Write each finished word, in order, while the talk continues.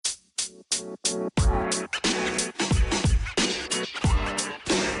Welcome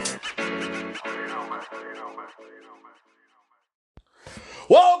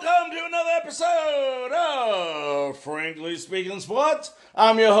to another episode of Frankly Speaking Sports.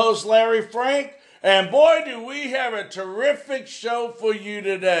 I'm your host, Larry Frank, and boy, do we have a terrific show for you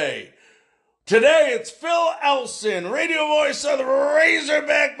today. Today, it's Phil Elson, radio voice of the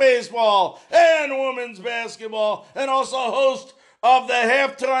Razorback baseball and women's basketball, and also host of the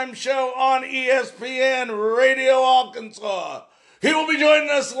halftime show on ESPN Radio Arkansas. He will be joining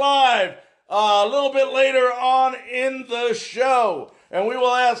us live a little bit later on in the show, and we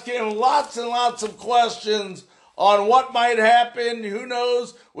will ask him lots and lots of questions on what might happen, who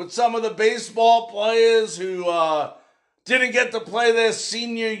knows, with some of the baseball players who didn't get to play their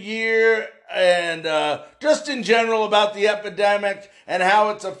senior year, and just in general about the epidemic and how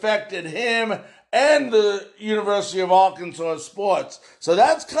it's affected him and the University of Arkansas sports. So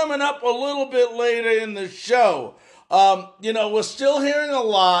that's coming up a little bit later in the show. We're still hearing a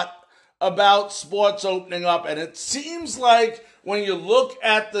lot about sports opening up, and it seems like when you look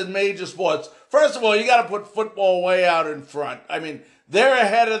at the major sports, first of all, you got to put football way out in front. I mean, they're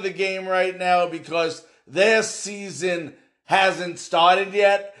ahead of the game right now because their season hasn't started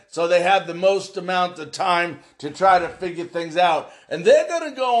yet, so they have the most amount of time to try to figure things out. And they're going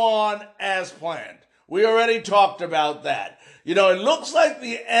to go on as planned. We already talked about that. You know, it looks like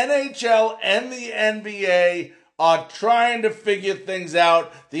the NHL and the NBA are trying to figure things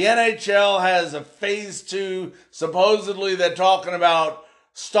out. The NHL has a phase 2. Supposedly, they're talking about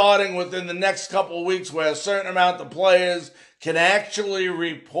starting within the next couple of weeks where a certain amount of players can actually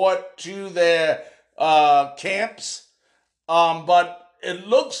report to their camps. But it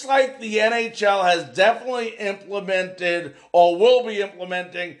looks like the NHL has definitely implemented or will be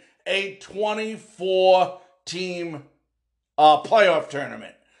implementing a 24-team playoff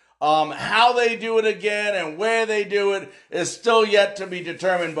tournament. How they do it again and where they do it is still yet to be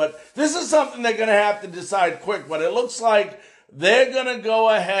determined. But this is something they're going to have to decide quick. But it looks like they're going to go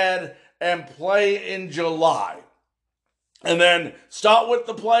ahead and play in July. And then start with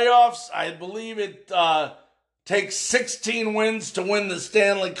the playoffs. I believe it takes 16 wins to win the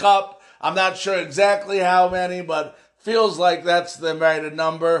Stanley Cup. I'm not sure exactly how many, but feels like that's the right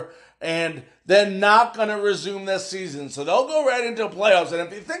number. And they're not going to resume this season. So they'll go right into playoffs. And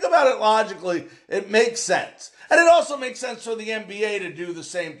if you think about it logically, it makes sense. And it also makes sense for the NBA to do the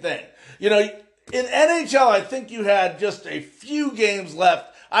same thing. You know, in NHL, I think you had just a few games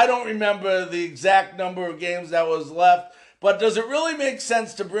left. I don't remember the exact number of games that was left. But does it really make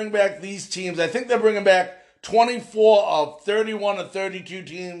sense to bring back these teams? I think they're bringing back 24 of 31 or 32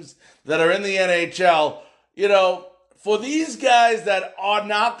 teams that are in the NHL. You know, for these guys that are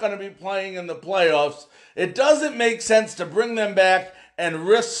not going to be playing in the playoffs, it doesn't make sense to bring them back and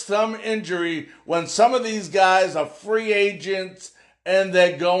risk some injury when some of these guys are free agents and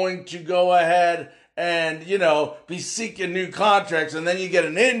they're going to go ahead and, you know, be seeking new contracts, and then you get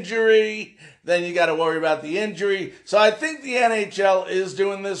an injury, then you got to worry about the injury. So I think the NHL is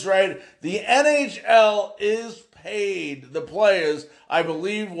doing this right. The NHL is paid. The players, I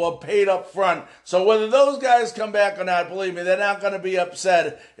believe, were paid up front. So whether those guys come back or not, believe me, they're not going to be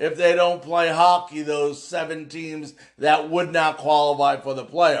upset if they don't play hockey, those 7 teams that would not qualify for the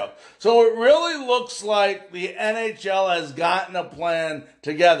playoff. So it really looks like the NHL has gotten a plan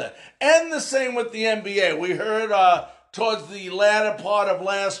together. And the same with the NBA. We heard towards the latter part of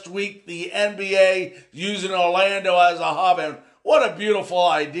last week, the NBA using Orlando as a hub. And what a beautiful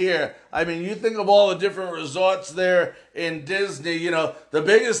idea. I mean, you think of all the different resorts there in Disney, you know, the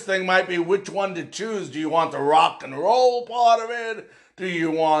biggest thing might be which one to choose. Do you want the rock and roll part of it? Do you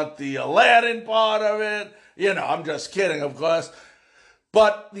want the Aladdin part of it? You know, I'm just kidding, of course.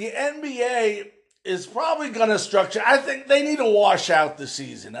 But the NBA is probably going to structure, I think they need to wash out the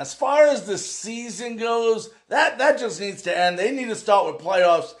season. As far as the season goes, that just needs to end. They need to start with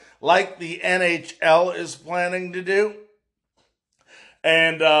playoffs like the NHL is planning to do.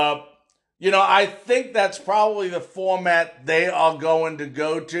 And, I think that's probably the format they are going to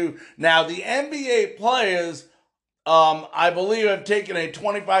go to. Now, the NBA players, I believe, have taken a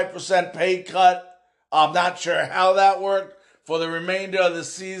 25% pay cut. I'm not sure how that worked for the remainder of the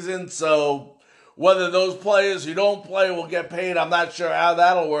season. So whether those players who don't play will get paid, I'm not sure how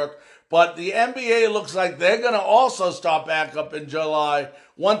that'll work. But the NBA looks like they're going to also start back up in July.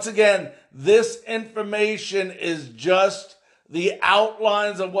 Once again, this information is just the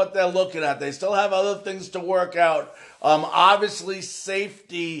outlines of what they're looking at. They still have other things to work out. Obviously,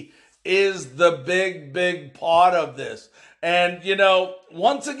 safety is the big part of this. And,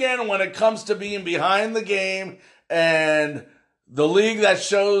 once again, when it comes to being behind the game and the league that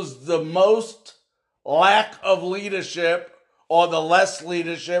shows the most lack of leadership or the less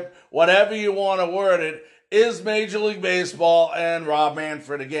leadership, whatever you want to word it, is Major League Baseball and Rob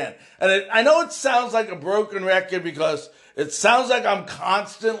Manfred again. And I know it sounds like a broken record because it sounds like I'm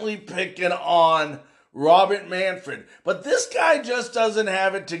constantly picking on Robert Manfred. But this guy just doesn't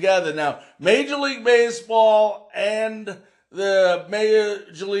have it together. Now, Major League Baseball and the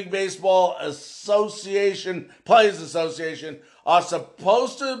Major League Baseball Association, Players Association, are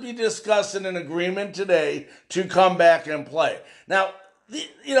supposed to be discussing an agreement today to come back and play. Now,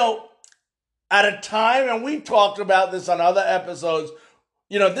 at a time, and we've talked about this on other episodes,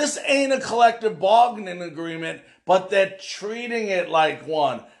 this ain't a collective bargaining agreement, but they're treating it like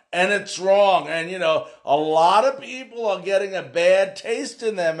one. And it's wrong. And, a lot of people are getting a bad taste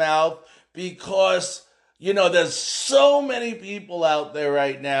in their mouth because, there's so many people out there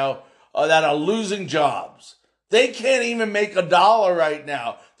right now that are losing jobs. They can't even make $1 right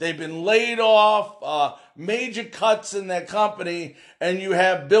now. They've been laid off, major cuts in their company, and you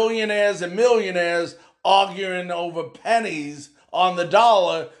have billionaires and millionaires arguing over pennies on the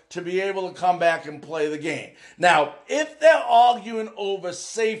dollar to be able to come back and play the game. Now, if they're arguing over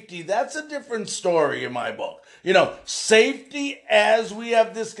safety, that's a different story in my book. Safety, as we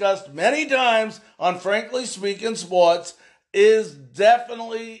have discussed many times on Frankly Speaking Sports, is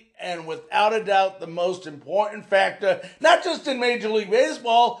definitely and without a doubt the most important factor, not just in Major League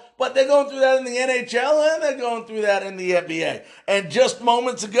Baseball, but they're going through that in the NHL and they're going through that in the NBA. And just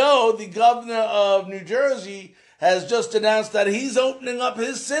moments ago, the governor of New Jersey has just announced that he's opening up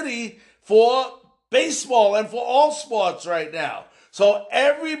his city for baseball and for all sports right now. So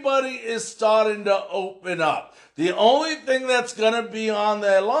everybody is starting to open up. The only thing that's going to be on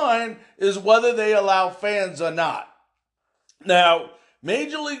their line is whether they allow fans or not. Now,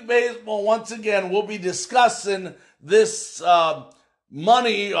 Major League Baseball, once again, will be discussing this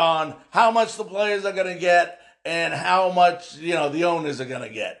money on how much the players are going to get and how much, the owners are going to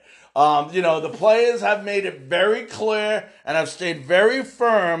get. The players have made it very clear and have stayed very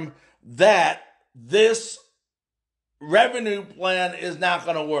firm that this revenue plan is not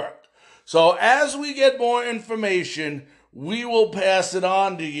going to work. So as we get more information, we will pass it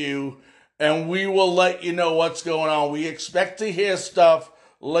on to you and we will let you know what's going on. We expect to hear stuff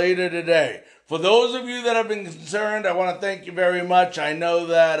later today. For those of you that have been concerned, I want to thank you very much. I know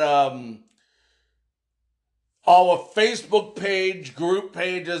that our Facebook page, group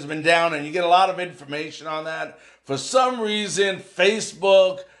page has been down, and you get a lot of information on that. For some reason,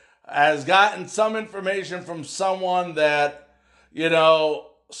 Facebook has gotten some information from someone that,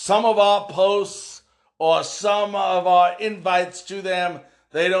 some of our posts or some of our invites to them,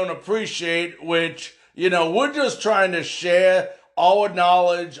 they don't appreciate, which, we're just trying to share our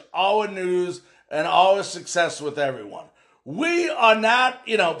knowledge, our news, and our success with everyone. We are not,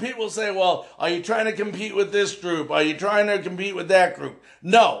 people say, well, are you trying to compete with this group? Are you trying to compete with that group?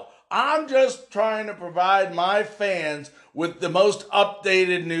 No, I'm just trying to provide my fans with the most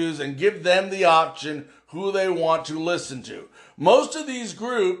updated news and give them the option who they want to listen to. Most of these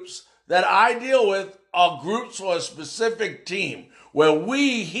groups that I deal with are groups for a specific team, where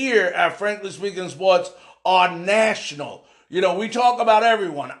we here at Frankly Speaking Sports are national. We talk about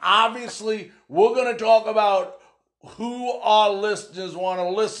everyone. Obviously, we're going to talk about who our listeners want to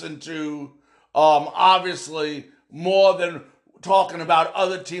listen to, obviously, more than talking about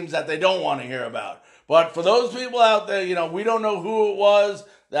other teams that they don't want to hear about. But for those people out there, we don't know who it was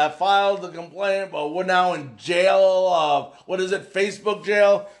that filed the complaint, but we're now in jail, Facebook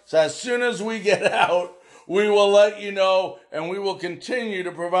jail. So as soon as we get out, we will let you know, and we will continue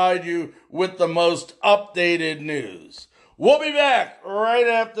to provide you with the most updated news. We'll be back right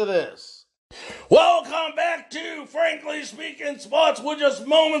after this. Welcome back to Frankly Speaking Sports. We're just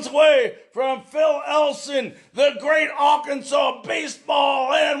moments away from Phil Elson, the great Arkansas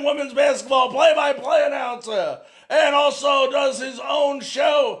baseball and women's basketball play-by-play announcer, and also does his own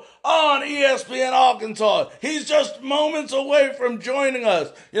show on ESPN Arkansas. He's just moments away from joining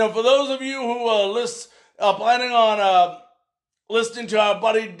us. For those of you who are planning on listening to our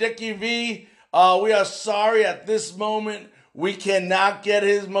buddy Dickie V, we are sorry at this moment we cannot get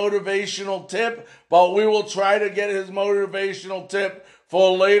his motivational tip, but we will try to get his motivational tip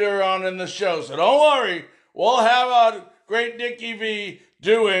for later on in the show. So don't worry, we'll have our great Dickie V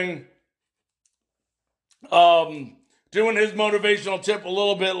doing his motivational tip a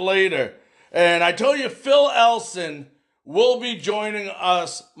little bit later. And I told you Phil Elson will be joining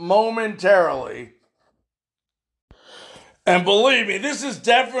us momentarily. And believe me, this is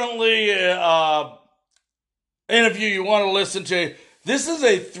definitely interview you want to listen to. This is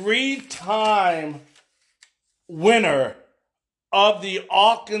a 3-time winner of the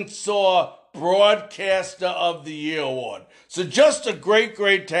Arkansas Broadcaster of the Year award. So just a great,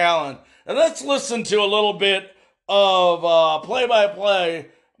 great talent. And let's listen to a little bit of play-by-play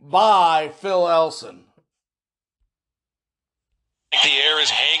by Phil Elson. The air is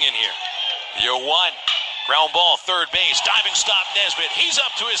hanging here. You're one. Ground ball, third base, diving stop Nesbitt. He's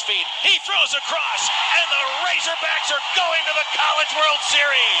up to his feet. He throws across, and the Razorbacks are going to the College World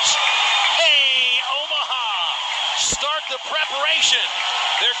Series. Hey, Omaha, start the preparation.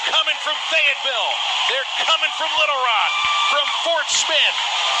 They're coming from Fayetteville. They're coming from Little Rock, from Fort Smith,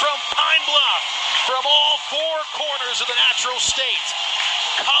 from Pine Bluff, from all four corners of the natural state.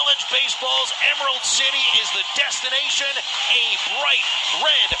 College baseball's Emerald City is the destination. A bright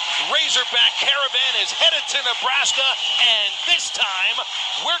red Razorback caravan is headed to Nebraska, and this time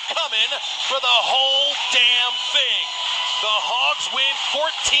we're coming for the whole damn thing. The Hogs win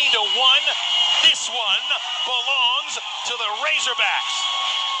 14-1. This one belongs to the Razorbacks.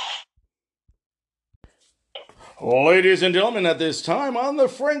 Ladies and gentlemen, at this time on the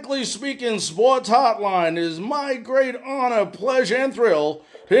Frankly Speaking Sports Hotline, it is my great honor, pleasure, and thrill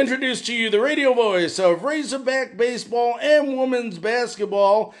to introduce to you the radio voice of Razorback baseball and women's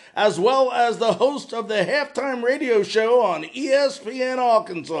basketball, as well as the host of the halftime radio show on ESPN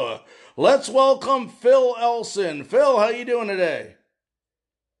Arkansas. Let's welcome Phil Elson. Phil, how you doing today?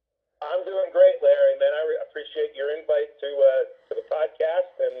 I'm doing great, Larry. Man, I appreciate your invite to the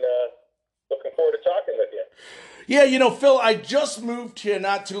podcast, and looking forward to talking with you. Yeah, you know, Phil, I just moved here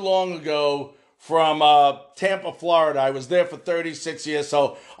not too long ago from Tampa, Florida. I was there for 36 years,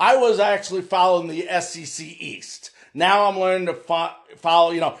 so I was actually following the SEC East. Now I'm learning to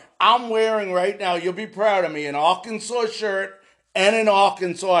follow, I'm wearing right now, you'll be proud of me, an Arkansas shirt and an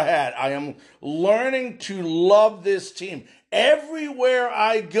Arkansas hat. I am learning to love this team. Everywhere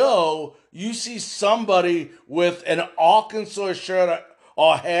I go, you see somebody with an Arkansas shirt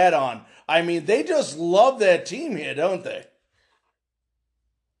or hat on. I mean, they just love their team here, don't they?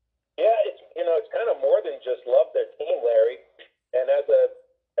 Yeah, it's kind of more than just love their team, Larry. And as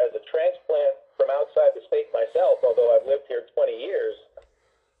a transplant from outside the state myself, although I've lived here 20 years,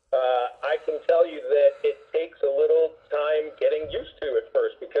 I can tell you that it takes a little time getting used to at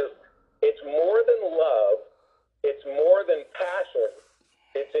first, because it's more than love, it's more than passion,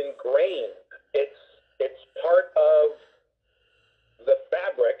 it's ingrained. It's part of the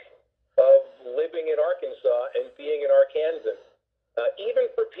fabric of living in Arkansas and being an Arkansan. Even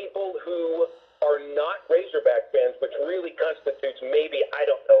for people who are not Razorback fans, which really constitutes maybe, I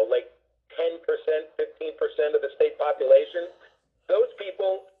don't know, like 10%, 15% of the state population, those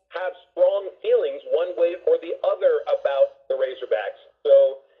people have strong feelings one way or the other about the Razorbacks.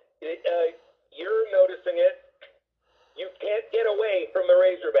 So you're noticing it. You can't get away from the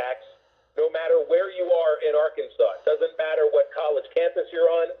Razorbacks no matter where you are in Arkansas. It doesn't matter what college campus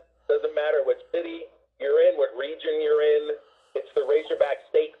you're on. Doesn't matter what city you're in, what region you're in. It's the Razorback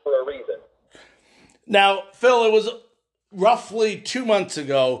state for a reason. Now, Phil, it was roughly 2 months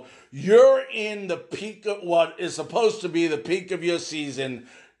ago. You're in the peak of what is supposed to be the peak of your season.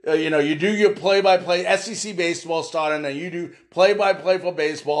 You do your play-by-play. SEC baseball starting, and you do play-by-play for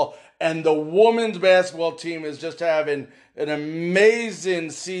baseball. And the women's basketball team is just having an amazing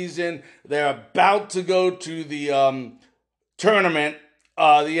season. They're about to go to the tournament,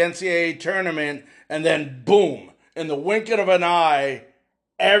 the NCAA tournament, and then boom, in the wink of an eye,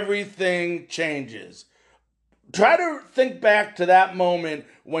 everything changes. Try to think back to that moment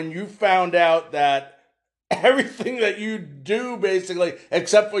when you found out that everything that you do, basically,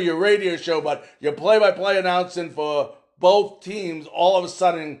 except for your radio show, but your play-by-play announcing for both teams, all of a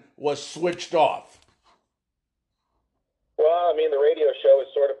sudden was switched off. Well, I mean, the radio show is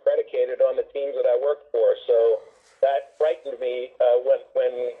sort of predicated on the teams that I work for, so that frightened me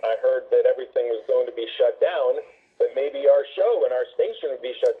when I heard that everything was going to be shut down, that maybe our show and our station would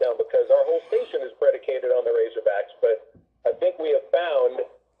be shut down, because our whole station is predicated on the Razorbacks. But I think we have found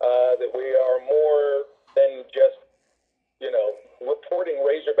that we are more than just, reporting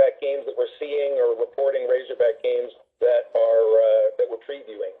Razorback games that we're seeing, or reporting Razorback games that we're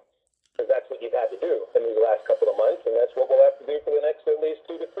previewing. Because that's what you've had to do in these last couple of months, and that's what we'll have to do for the next at least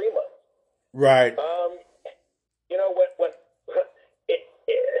 2 to 3 months. Right. When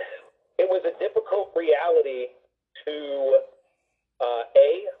it was a difficult reality to A,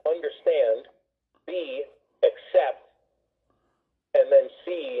 understand, B, accept, and then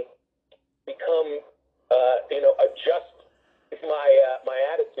C, become, adjust my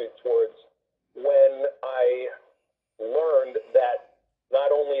attitude towards, when I learned that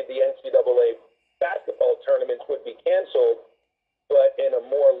not only the NCAA basketball tournaments would be canceled, but in a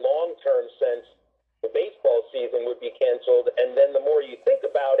more long-term sense, the baseball season would be canceled, and then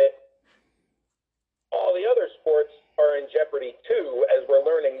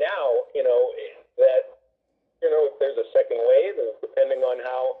now, that, if there's a second wave, depending on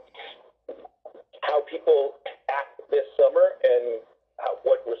how people act this summer and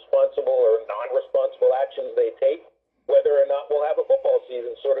what responsible or non-responsible actions they take, whether or not we'll have a football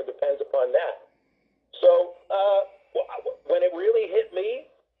season sort of depends upon that. So when it really hit me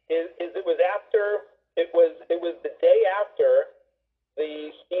is it was the day after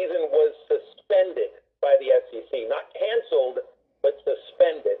the season was suspended by the SEC, not canceled, but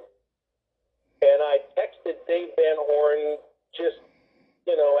suspended. And I texted Dave Van Horn just,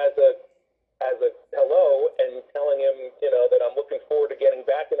 as a hello and telling him, that I'm looking forward to getting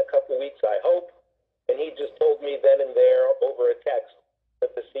back in a couple of weeks, I hope. And he just told me then and there over a text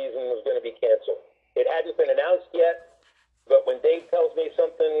that the season was going to be canceled. It hadn't been announced yet, but when Dave tells me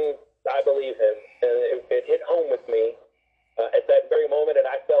something, I believe him. And it hit home with me at that very moment, and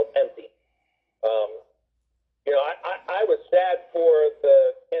I felt empty. I was sad for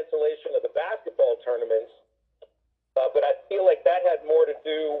the cancellation of the basketball tournaments, but I feel like that had more to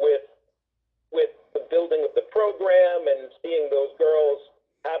do with the building of the program and seeing those girls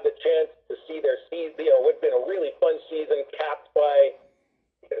have the chance to see their season. It had been a really fun season, capped by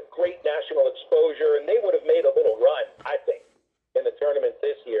great national exposure, and they would have made a little run, I think, in the tournament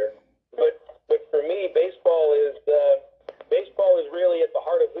this year. But for me, baseball is really at the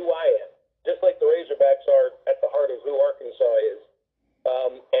heart of who I am, just like the Razorbacks are at the heart of who Arkansas is.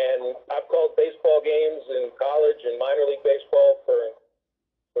 And I've called baseball games in college and minor league baseball for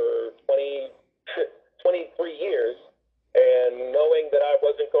 23 years, and knowing that I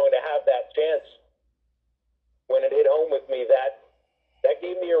wasn't going to have that chance when it hit home with me, that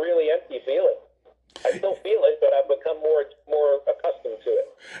gave me a really empty feeling. I still feel it, but I've become more accustomed to it.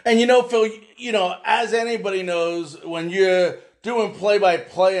 And Phil, as anybody knows, when you're doing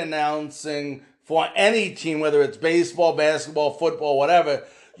play-by-play announcing for any team, whether it's baseball, basketball, football, whatever,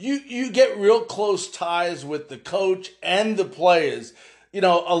 you get real close ties with the coach and the players.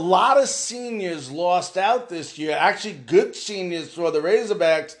 A lot of seniors lost out this year, actually good seniors for the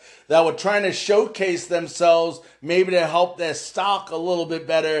Razorbacks that were trying to showcase themselves, maybe to help their stock a little bit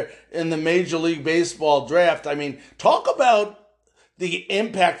better in the Major League Baseball draft. I mean, talk about the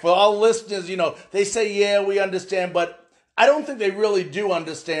impact for our listeners. They say, yeah, we understand, but I don't think they really do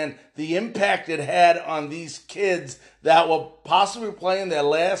understand the impact it had on these kids that were possibly playing their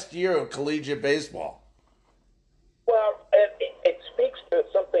last year of collegiate baseball. Well, it speaks to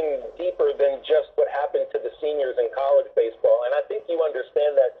something deeper than just what happened to the seniors in college baseball, and I think you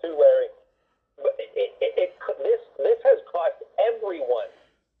understand that too, Larry. But this has cost everyone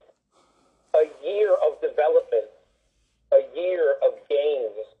a year of development, a year of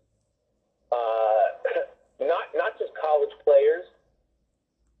games. Not just college players.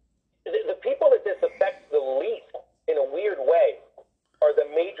 The people that this affects the least, in a weird way, are the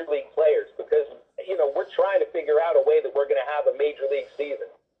major league players, because we're trying to figure out a way that we're going to have a major league season.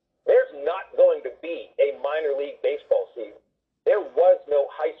 There's not going to be a minor league baseball season. There was no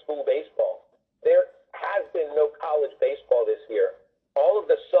high school baseball. There has been no college baseball this year. All of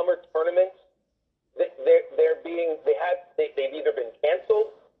the summer tournaments, they've either been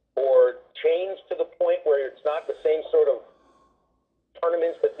canceled or changed to the point where it's not the same sort of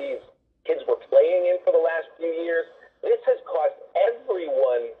tournaments that these kids were playing in for the last few years. This has cost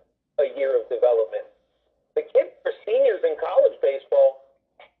everyone a year of development. The kids for seniors in college baseball,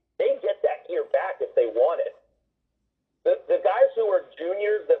 they get that year back if they want it. The guys who are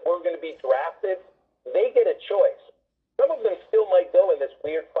juniors that were going to be drafted, they get a choice. Some of them still might go in this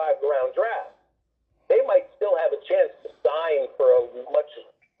weird 5-round draft. They might still have a chance to sign for a much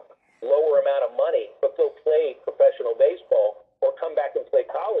lower amount of money, but go play professional baseball or come back and play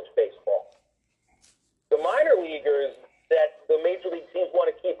college baseball. The minor leaguers that the major league teams want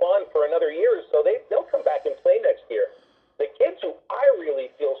to keep on for another year or so, they'll come back and play next year. The kids who I really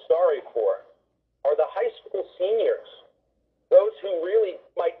feel sorry for are the high school seniors, those who really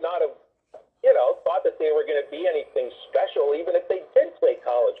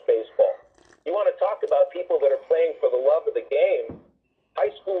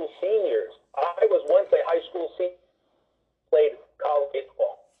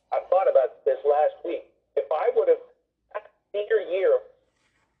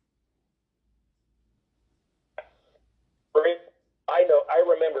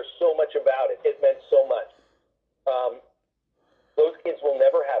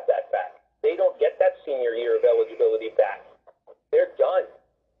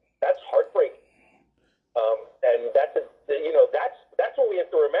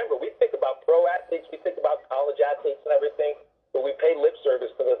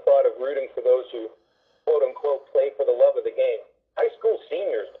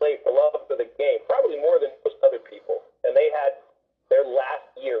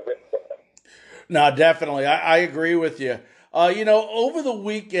No, definitely. I agree with you. Over the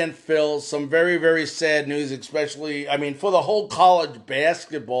weekend, Phil, some very, very sad news, especially, I mean, for the whole college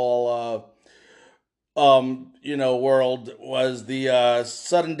basketball, world was the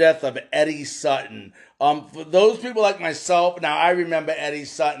sudden death of Eddie Sutton. For those people like myself, now I remember Eddie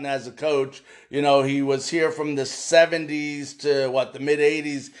Sutton as a coach. He was here from the 70s to the mid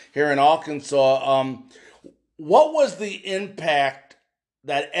 80s here in Arkansas. What was the impact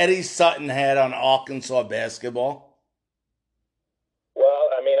that Eddie Sutton had on Arkansas basketball?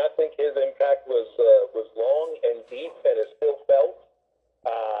 Well, I mean, I think his impact was long and deep and is still felt.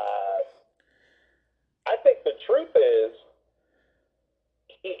 I think the truth is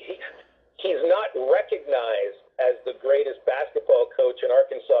he's not recognized as the greatest basketball coach in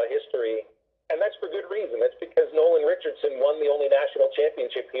Arkansas history, and that's for good reason. That's because Nolan Richardson won the only national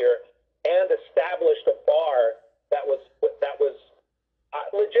championship here and established a bar that was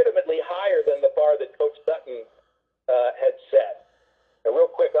legitimately higher than the bar that Coach Sutton had set. And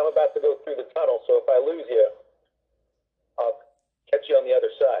real quick, I'm about to go through the tunnel, so if I lose you, I'll catch you on the other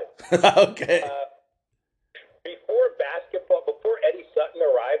side. Okay. Before Eddie Sutton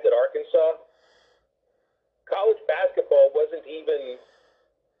arrived at Arkansas, college basketball wasn't even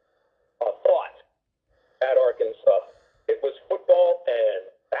a thought at Arkansas. It was football,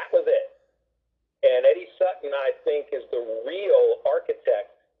 and that was it. And Eddie Sutton, I think, is the real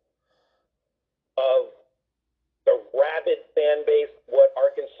architect of the rabid fan base, what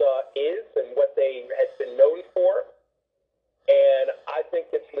Arkansas is and what they had been known for. And I think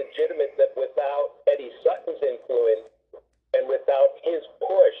it's legitimate that without Eddie Sutton's influence and without his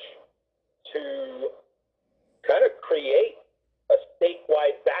push to kind of create a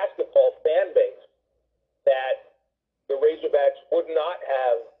statewide basketball fan base, that the Razorbacks would not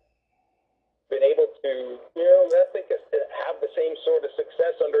have been able to, I think, have the same sort of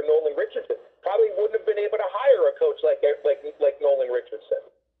success under Nolan Richardson. Probably wouldn't have been able to hire a coach like Nolan Richardson.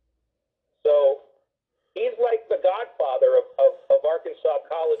 So he's like the godfather of Arkansas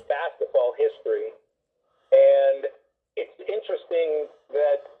college basketball history. And it's interesting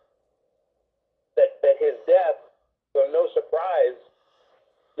that his death, so no surprise,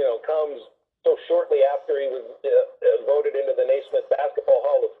 comes so shortly after he was voted into the Naismith Basketball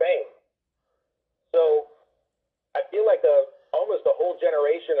Hall of Fame. So I feel like almost a whole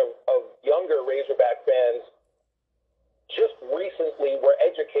generation of younger Razorback fans just recently were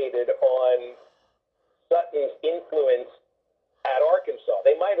educated on Sutton's influence at Arkansas.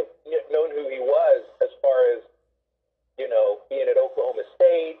 They might have known who he was as far as, being at Oklahoma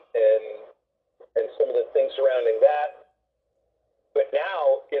State and some of the things surrounding that. But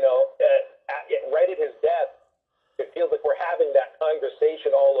now, right at his death, it feels like we're having that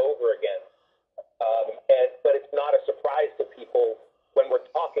conversation all over again. But it's not a surprise to people when we're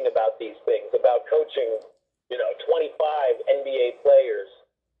talking about these things, about coaching, 25 NBA players,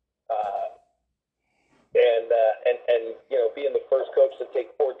 and being the first coach to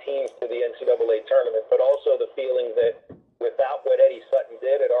take 4 teams to the NCAA tournament, but also the feeling that without what Eddie Sutton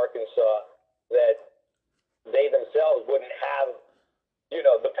did at Arkansas, that they themselves wouldn't have,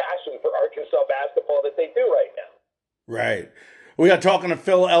 the passion for Arkansas basketball that they do right now. Right. We are talking to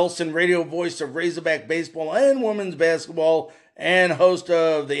Phil Elson, radio voice of Razorback baseball and women's basketball, and host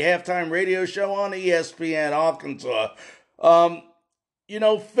of the halftime radio show on ESPN Arkansas.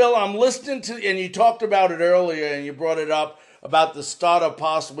 Phil, I'm listening to, and you talked about it earlier, and you brought it up about the start of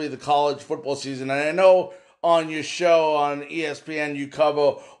possibly the college football season. And I know on your show on ESPN you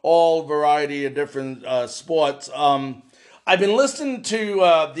cover all variety of different sports. I've been listening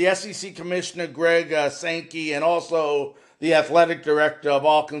to the SEC Commissioner Greg Sankey and also the athletic director of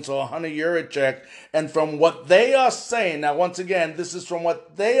Arkansas, Hunter Yurachek, and from what they are saying, now once again, this is from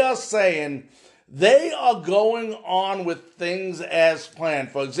what they are saying, they are going on with things as planned.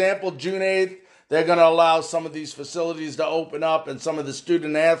 For example, June 8th, they're going to allow some of these facilities to open up and some of the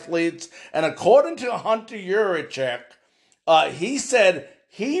student athletes. And according to Hunter Yurachek, he said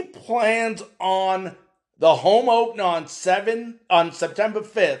he plans on the home opener on September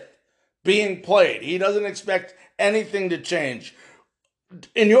 5th being played. He doesn't expect anything to change.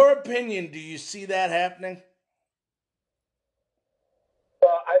 In your opinion, do you see that happening?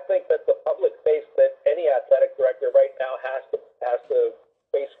 Well, I think that the public face that any athletic director right now has to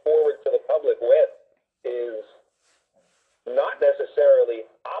face forward to the public with is not necessarily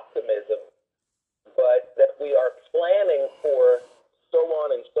optimism, but that we are planning for so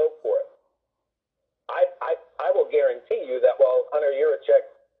on and so forth. I will guarantee you that while Hunter Yurachek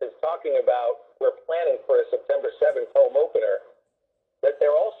is talking about we're planning for a September 7th home opener, that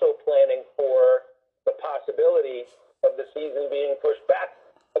they're also planning for the possibility of the season being pushed back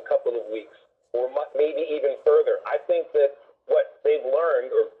a couple of weeks or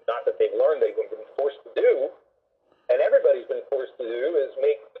learned, or not that they've learned, they've been forced to do, and everybody's been forced to do, is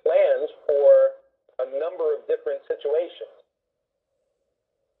make plans for a number of different situations.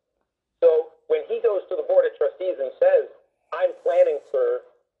 So when he goes to the Board of Trustees and says, I'm planning for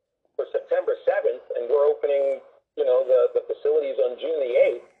September 7th, and we're opening, the facilities on June the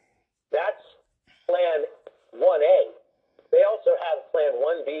 8th, that's plan 1A. They also have plan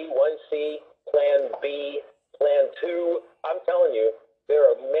 1B, 1C, plan B, plan 2. I'm telling you, there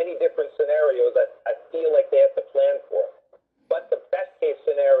are many different scenarios that I feel like they have to plan for. But the best case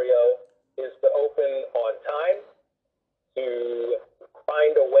scenario is to open on time, to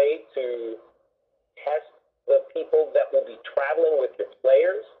find a way to test the people that will be traveling with your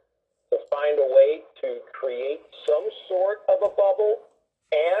players, to find a way to create some sort of a bubble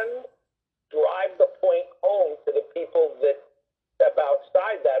and drive the point home to the people that step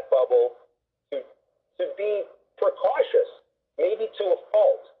outside that bubble to be precautious, maybe to a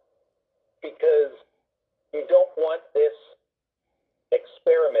fault, because you don't want this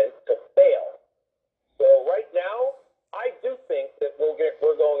experiment to fail. So right now, I do think that we're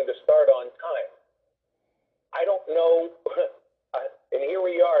going to start on time. I don't know, and here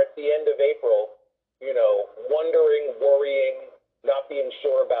we are at the end of April, wondering, worrying, not being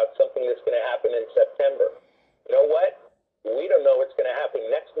sure about something that's going to happen in September. You know what? We don't know what's going to happen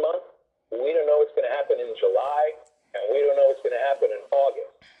next month. We don't know what's going to happen in July, and we don't know what's going to happen in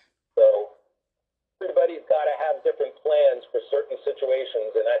August. So everybody's got to have different plans for certain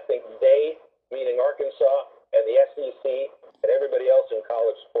situations, and I think they, meaning Arkansas and the SEC and everybody else in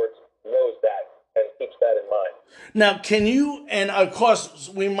college sports, knows that and keeps that in mind. Now, can you, and of course,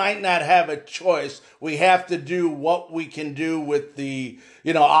 we might not have a choice. We have to do what we can do with the,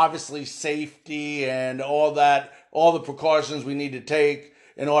 obviously safety and all that, all the precautions we need to take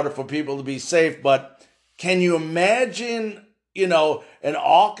in order for people to be safe. But can you imagine, an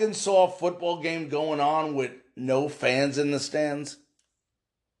Arkansas football game going on with no fans in the stands?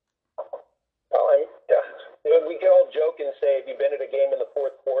 Well, we can all joke and say, have you been at a game in the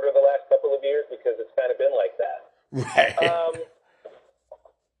fourth quarter the last couple of years? Because it's kind of been like that. Right.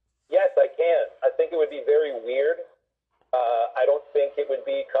 Yes, I can. I think it would be very weird. I don't think it would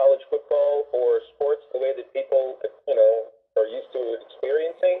be college football or sports the way that people, are used to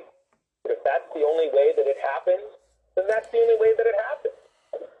experiencing. But if that's the only way that it happens, then that's the only way that it happens.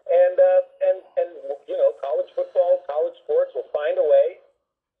 And college football, college sports will find a way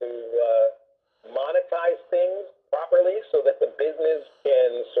to monetize things properly so that the business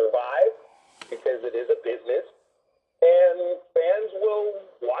can survive, because it is a business. And fans will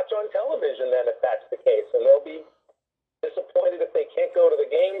watch on television then if that's the case. And they'll be disappointed if they can't go to the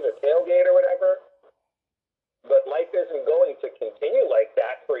games or tailgate or whatever. But life isn't going to continue like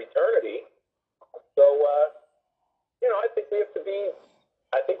that for eternity. So, I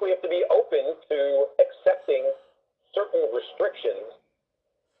think we have to be open to accepting certain restrictions,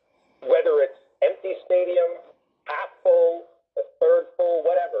 whether it's empty stadium, half full, a third full,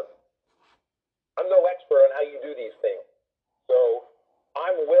 whatever. I'm no expert on how you do these things. So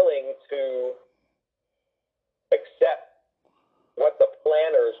I'm willing to accept what the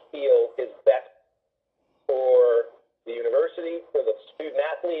planners feel is best for the university, for the student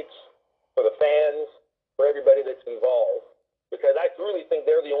athletes, for the fans, for everybody that's involved. Because I truly think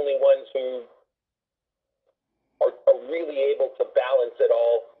they're the only ones who are really able to balance it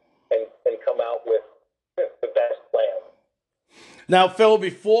all and come out with the best plan. Now, Phil,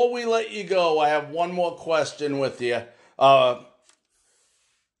 before we let you go, I have one more question with you.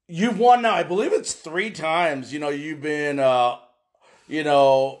 You've won now, I believe it's 3 times. You've been,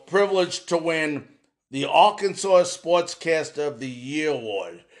 privileged to win the Arkansas Sportscaster of the Year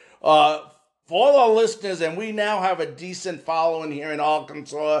award. For all our listeners, and we now have a decent following here in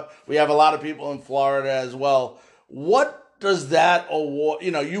Arkansas. We have a lot of people in Florida as well. What does that award,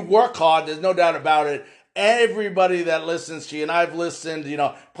 you work hard, there's no doubt about it. Everybody that listens to you, and I've listened,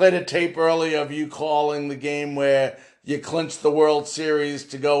 played a tape earlier of you calling the game where you clinched the World Series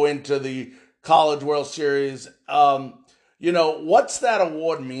to go into the College World Series. What's that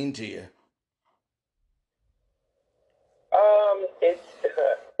award mean to you?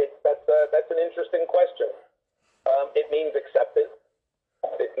 That's an interesting question. It means acceptance.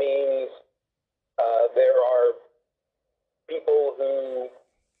 It means there are people who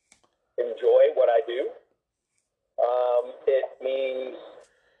enjoy what I do. It means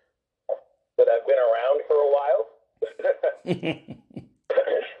that I've been around for a while.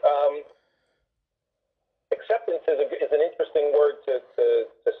 Acceptance is an interesting word to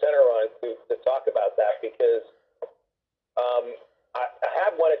center on, to talk about that, because I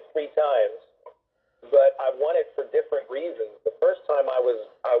have won it 3 times, but I won it for different reasons. The first time I was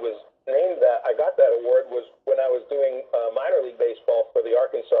named that, I got that award was when I was doing minor league baseball for the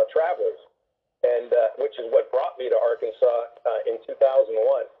Arkansas Travelers, and which is what brought me to Arkansas in 2001,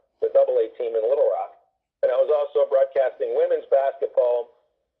 the AA team in Little Rock. And I was also broadcasting women's basketball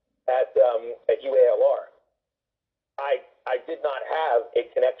at UALR. I did not have a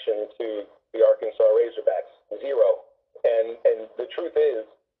connection to the Arkansas Razorbacks, zero. And the truth is,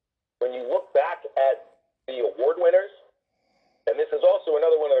 when you look back at the award winners, and this is also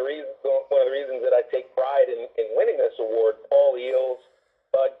another one of the reasons that I take pride in winning this award: Paul Eels,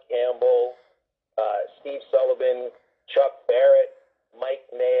 Bud Campbell, Steve Sullivan, Chuck Barrett, Mike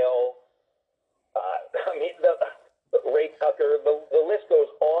Nail, Ray Tucker. The list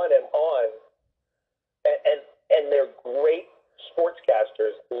goes on, and they're great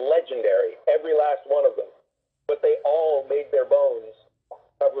sportscasters, legendary, every last one of them. But they all made their bones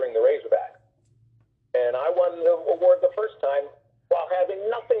covering the Razorbacks. And I won the award the first time while having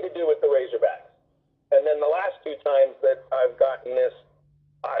nothing to do with the Razorbacks. And then the last two times that I've gotten this,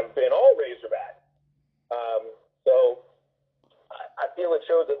 I've been all Razorback. So I feel it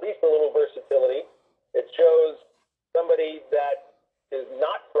shows at least a little versatility. It shows somebody that is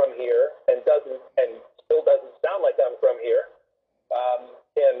not from here and still doesn't sound like I'm from here,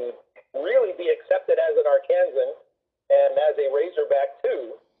 can really be accepted as an Arkansan and as a Razorback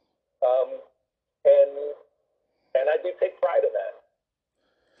too. And I do take pride in that.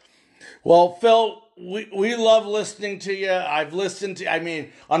 Well, Phil, we love listening to you. I've listened to, I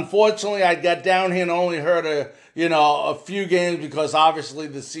mean, unfortunately, I got down here and only heard a few games because obviously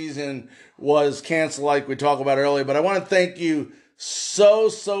the season was canceled like we talked about earlier. But I want to thank you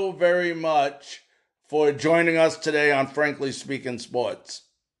so very much for joining us today on Frankly Speaking Sports.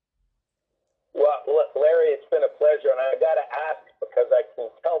 Well, Larry, it's been a pleasure. And I got to ask, because I can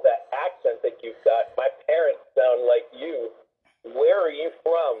tell that accent that you've got, my parents sound like you. Where are you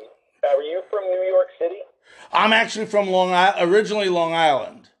from? Are you from New York City? I'm actually from originally Long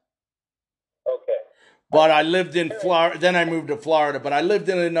Island. Okay. But I lived in Florida, then I moved to Florida, but I lived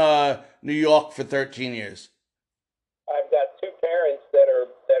in New York for 13 years. I've got two parents that are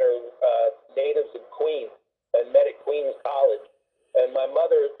natives of Queens and met at Queens College. And my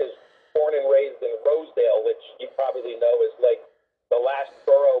mother is born and raised in Rosedale, which you probably know is like the last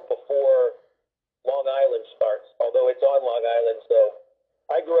borough before Long Island starts, although it's on Long Island. So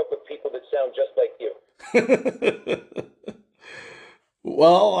I grew up with people that sound just like you.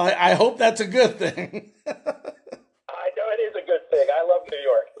 Well, I hope that's a good thing. I know it is a good thing. I love New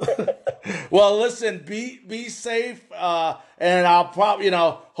York. Well, listen, be safe, and I'll probably,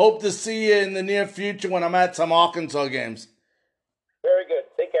 hope to see you in the near future when I'm at some Arkansas games. Very good.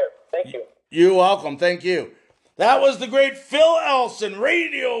 Take care. Thank you. You're welcome. Thank you. That was the great Phil Elson,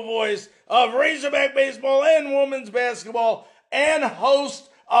 radio voice of Razorback baseball and women's basketball, and host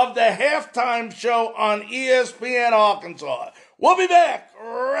of the halftime show on ESPN Arkansas. We'll be back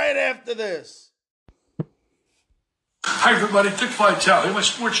right after this. Hi, everybody. Dick Vitale. My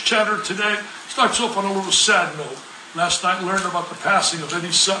sports chatter today starts off on a little sad note. Last night, learned about the passing of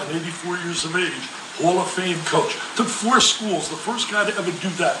Eddie Sutton, 84 years of age, Hall of Fame coach. Took 4 schools, the first guy to ever do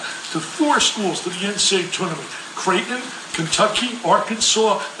that, took 4 schools to the NCAA tournament. Creighton, Kentucky,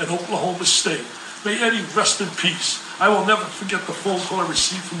 Arkansas, and Oklahoma State. May Eddie rest in peace. I will never forget the phone call I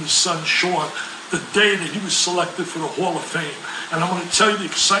received from his son, Sean, the day that he was selected for the Hall of Fame. And I want to tell you the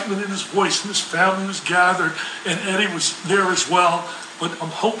excitement in his voice, and his family was gathered, and Eddie was there as well. But I'm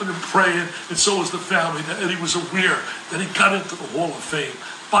hoping and praying, and so was the family, that Eddie was aware that he got into the Hall of Fame.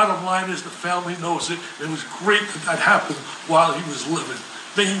 Bottom line is the family knows it, and it was great that happened while he was living.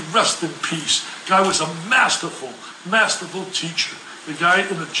 May he rest in peace. Guy was a masterful teacher. The guy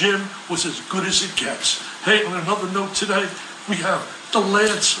in the gym was as good as it gets. Hey, on another note today, we have the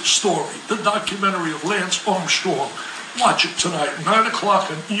Lance story, the documentary of Lance Armstrong. Watch it tonight, 9 o'clock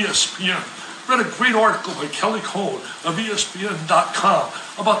on ESPN. Read a great article by Kelly Cohn of ESPN.com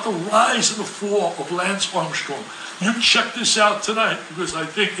about the rise and the fall of Lance Armstrong. You check this out tonight because I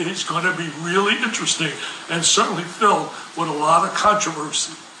think it is going to be really interesting and certainly filled with a lot of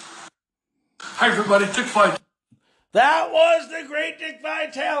controversy. Hi, everybody. Dick Vitale. That was the great Dick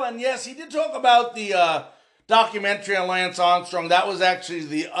Vitale. And yes, he did talk about the documentary on Lance Armstrong. That was actually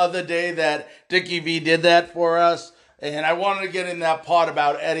the other day that Dickie V did that for us. And I wanted to get in that part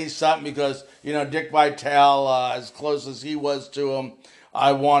about Eddie Sutton because, Dick Vitale, as close as he was to him,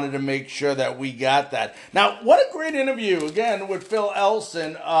 I wanted to make sure that we got that. Now, what a great interview, again, with Phil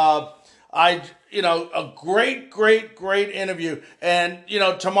Elson. A great interview. And,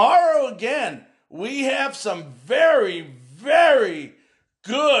 tomorrow, again, we have some very, very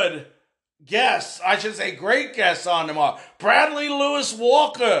good guests, I should say great guests on tomorrow. Bradley Lewis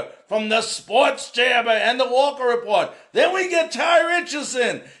Walker from the Sports Jam and the Walker Report. Then we get Ty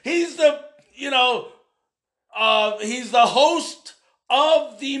Richardson. He's the, he's the host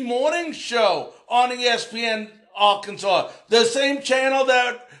of the morning show on ESPN Arkansas, the same channel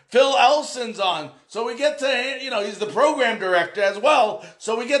that Phil Elson's on. So we get to, he's the program director as well.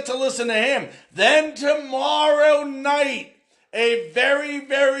 So we get to listen to him. Then tomorrow night, a very,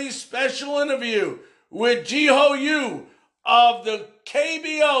 very special interview with Ji-Ho Yu of the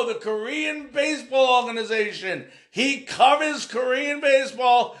KBO, the Korean Baseball Organization. He covers Korean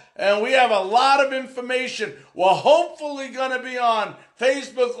baseball, and we have a lot of information. We're hopefully going to be on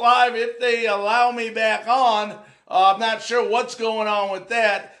Facebook Live if they allow me back on. I'm not sure what's going on with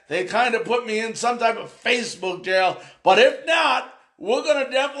that. They kind of put me in some type of Facebook jail. But if not, we're going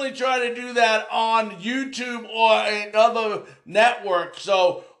to definitely try to do that on YouTube or another network.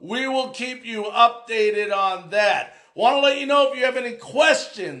 So we will keep you updated on that. Want to let you know if you have any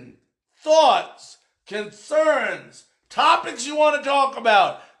questions, thoughts, concerns, topics you want to talk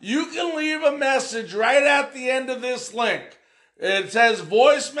about, you can leave a message right at the end of this link. It says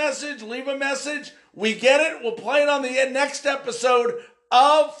voice message, leave a message. We get it. We'll play it on the next episode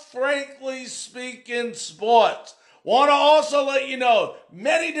of Frankly Speaking Sports. Want to also let you know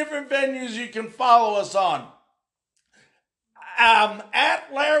many different venues you can follow us on. At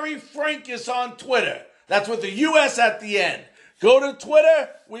Larry Frankus on Twitter. That's with the U.S. at the end. Go to Twitter.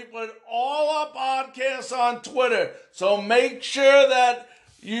 We put all our podcasts on Twitter. So make sure that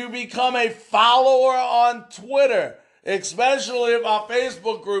you become a follower on Twitter, especially if our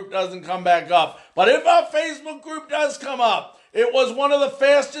Facebook group doesn't come back up. But if our Facebook group does come up, it was one of the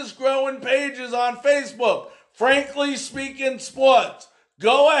fastest growing pages on Facebook. Frankly Speaking Sports.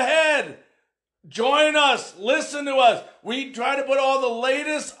 Go ahead. Join us. Listen to us. We try to put all the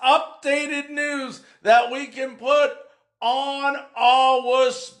latest updated news that we can put on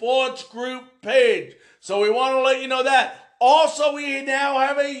our sports group page. So we want to let you know that. Also, we now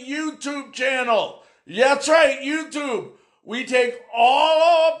have a YouTube channel. That's right, YouTube. We take all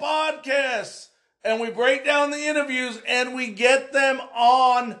our podcasts and we break down the interviews and we get them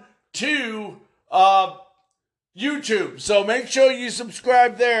on to YouTube. So make sure you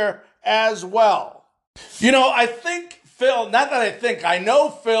subscribe there as well. I know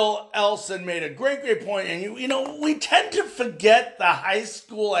Phil Elson made a great point. And, we tend to forget the high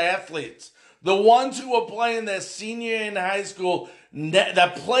school athletes, the ones who are playing their senior in high school,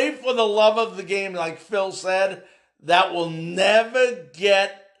 that play for the love of the game, like Phil said, that will never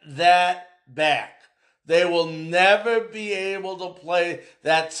get that back. They will never be able to play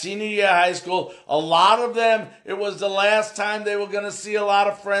that senior year of high school. A lot of them, it was the last time they were going to see a lot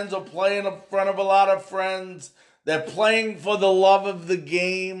of friends or play in front of a lot of friends. They're playing for the love of the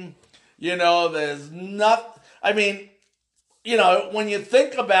game. There's nothing. When you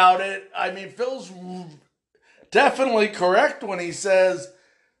think about it, Phil's definitely correct when he says,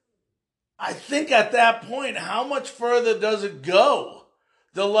 I think at that point, how much further does it go?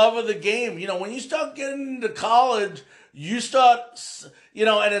 The love of the game. When you start getting into college, you start,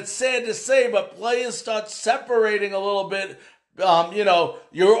 and it's sad to say, but players start separating a little bit.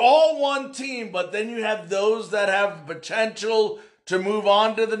 You're all one team, but then you have those that have potential to move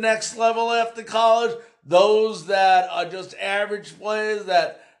on to the next level after college, those that are just average players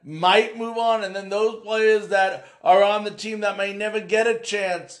that might move on, and then those players that are on the team that may never get a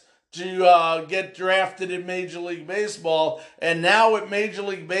chance to get drafted in Major League Baseball. And now with Major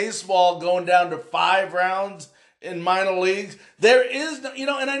League Baseball going down to 5 rounds in minor leagues, there is no,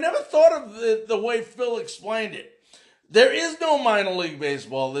 and I never thought of the way Phil explained it. There is no minor league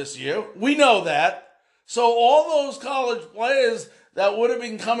baseball this year. We know that. So all those college players that would have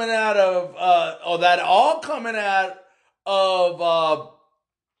been coming out of, or that are coming out of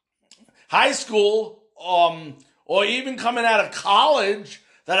high school, or even coming out of college,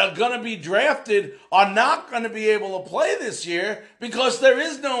 that are going to be drafted are not going to be able to play this year because there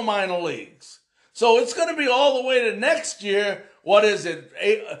is no minor leagues. So it's going to be all the way to next year. What is it?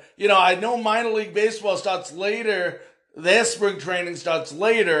 I know minor league baseball starts later. Their spring training starts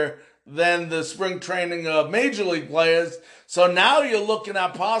later than the spring training of major league players. So now you're looking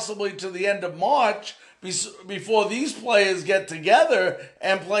at possibly to the end of March before these players get together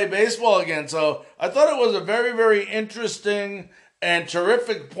and play baseball again. So I thought it was a very, very interesting and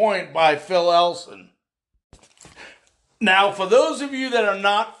terrific point by Phil Elson. Now, for those of you that are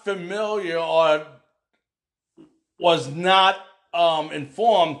not familiar or was not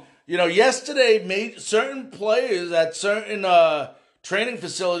informed, yesterday certain players at certain training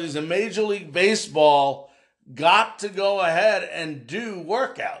facilities in Major League Baseball got to go ahead and do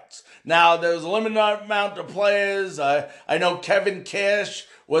workouts. Now, there's a limited amount of players. I know Kevin Cash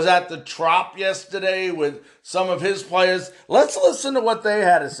was at the Trop yesterday with some of his players. Let's listen to what they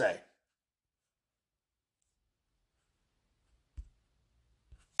had to say.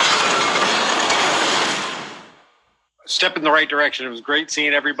 Step in the right direction. It was great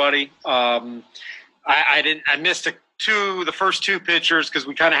seeing everybody. I missed the first two pitchers because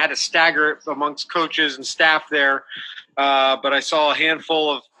we kind of had to stagger it amongst coaches and staff there. But I saw a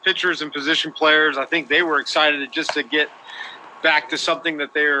handful of pitchers and position players. I think they were excited just to get back to something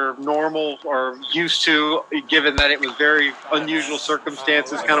that they're normal or used to, given that it was very unusual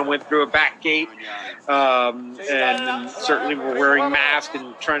circumstances, kind of went through a back gate. And certainly we're wearing masks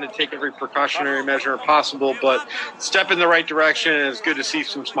and trying to take every precautionary measure possible, but step in the right direction, and it's good to see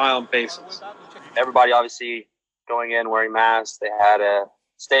some smiling faces. Everybody obviously going in wearing masks. They had a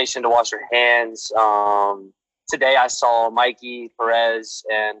station to wash their hands. Today I saw Mikey Perez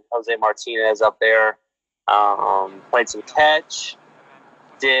and Jose Martinez up there. Played some catch,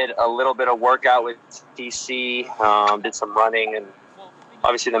 did a little bit of workout with TC, did some running, and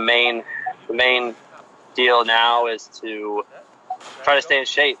obviously the main deal now is to try to stay in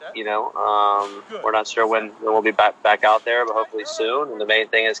shape. We're not sure when we'll be back out there, but hopefully soon. And the main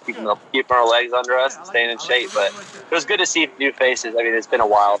thing is keeping our legs under us and staying in shape. But it was good to see new faces. I mean, it's been a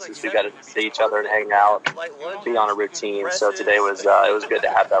while since we got to see each other and hang out, be on a routine. So today it was good to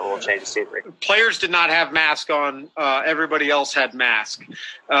have that little change of scenery. Players did not have masks on. Everybody else had masks,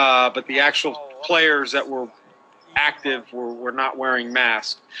 but the actual players that were active were not wearing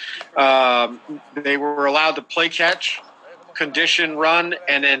masks. They were allowed to play catch, condition, run,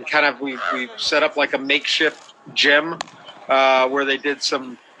 and then kind of we set up like a makeshift gym where they did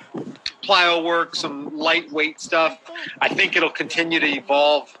some plyo work, some lightweight stuff. I think it'll continue to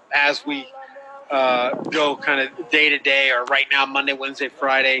evolve as we go kind of day to day, or right now Monday, Wednesday,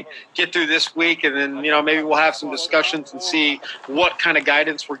 Friday, get through this week, and then maybe we'll have some discussions and see what kind of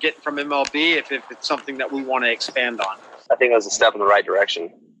guidance we're getting from MLB if it's something that we want to expand on. I think it was a step in the right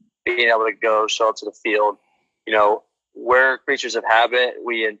direction. Being able to go show up to the field, we're creatures of habit.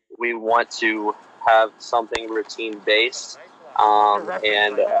 We want to have something routine based,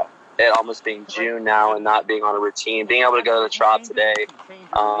 and it almost being June now and not being on a routine, being able to go to the Trop today,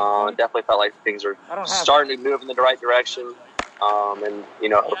 definitely felt like things are starting to move in the right direction. And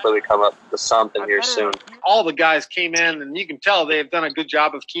hopefully we come up with something here soon. All the guys came in, and you can tell they've done a good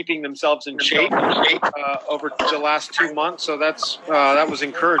job of keeping themselves in shape over the last 2 months. So that was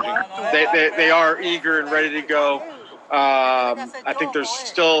encouraging. They are eager and ready to go. I think there's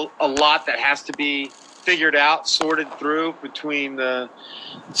still a lot that has to be figured out, sorted through between the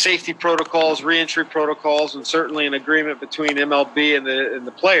safety protocols, reentry protocols, and certainly an agreement between MLB and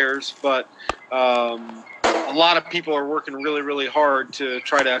the players. But a lot of people are working really, really hard to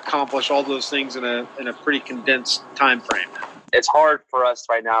try to accomplish all those things in a pretty condensed time frame. It's hard for us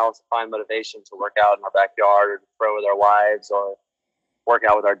right now to find motivation to work out in our backyard or to throw with our wives or work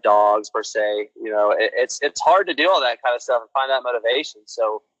out with our dogs per se. It's hard to do all that kind of stuff and find that motivation.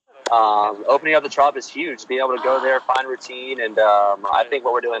 So opening up the Trop is huge. Being able to go there, find routine, and I think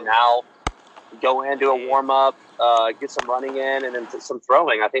what we're doing now, go in, do a warm-up, get some running in, and then some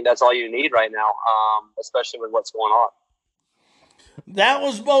throwing. I think that's all you need right now, especially with what's going on. That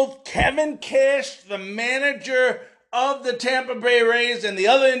was both Kevin Cash, the manager of the Tampa Bay Rays, and the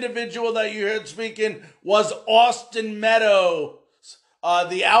other individual that you heard speaking was Austin Meadows,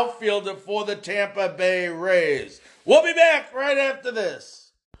 the outfielder for the Tampa Bay Rays. We'll be back right after this.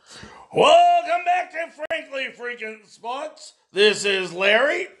 Welcome back to Frankly Freaking Sports. This is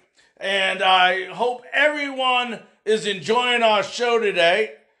Larry, and I hope everyone is enjoying our show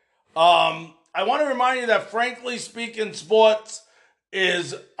today. I want to remind you that Frankly Speaking Sports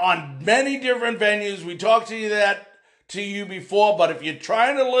is on many different venues. We talked to you before, but if you're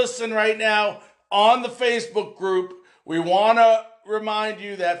trying to listen right now on the Facebook group, we want to remind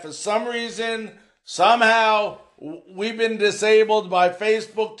you that for some reason, somehow, we've been disabled by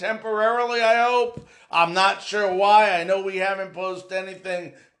Facebook temporarily, I hope. I'm not sure why. I know we haven't posted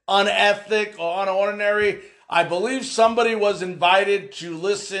anything unethic or unordinary. I believe somebody was invited to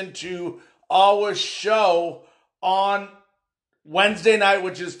listen to our show on Wednesday night,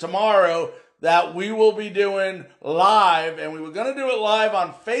 which is tomorrow, that we will be doing live. And we were going to do it live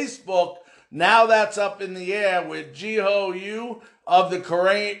on Facebook. Now that's up in the air with Ji-Ho Yu of the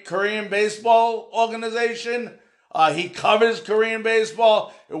Korean Baseball Organization. He covers Korean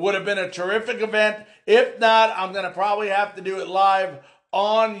baseball. It would have been a terrific event. If not, I'm going to probably have to do it live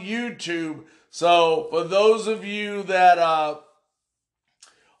on YouTube. So for those of you that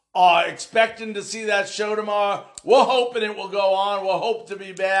are expecting to see that show tomorrow. We're hoping it will go on. We'll hope to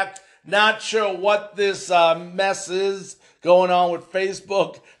be back. Not sure what this mess is going on with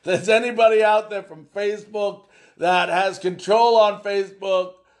Facebook. If there's anybody out there from Facebook that has control on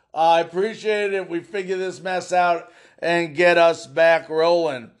Facebook, I appreciate it if we figure this mess out and get us back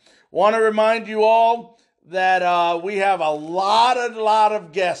rolling. Want to remind you all that we have a lot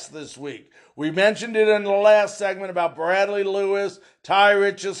of guests this week. We mentioned it in the last segment about Bradley Lewis, Ty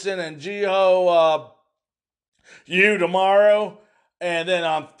Richardson, and Jiho Yu tomorrow. And then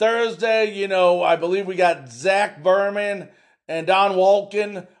on Thursday, I believe we got Zach Berman and Don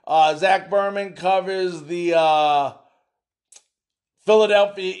Walkin. Zach Berman covers the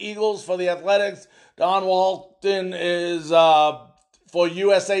Philadelphia Eagles for the Athletics. Don Walton is for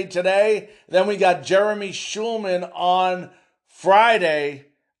USA Today. Then we got Jeremy Schulman on Friday,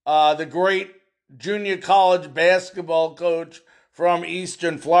 the great junior college basketball coach from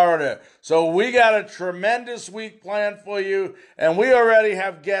Eastern Florida. So we got a tremendous week planned for you, and we already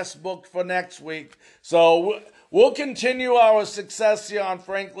have guests booked for next week. So we'll continue our success here on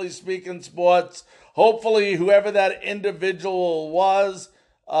Frankly Speaking Sports. Hopefully, whoever that individual was,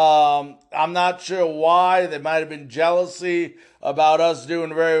 I'm not sure why. There might have been jealousy about us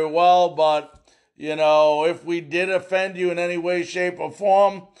doing very well, but, if we did offend you in any way, shape, or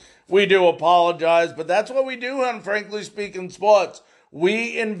form, we do apologize. But that's what we do on Frankly Speaking Sports.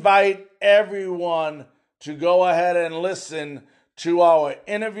 We invite everyone to go ahead and listen to our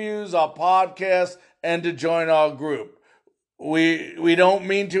interviews, our podcasts, and to join our group. We don't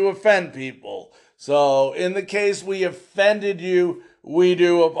mean to offend people. So in the case we offended you, we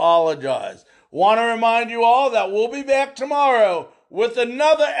do apologize. Want to remind you all that we'll be back tomorrow with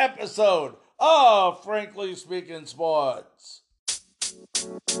another episode of Frankly Speaking Sports.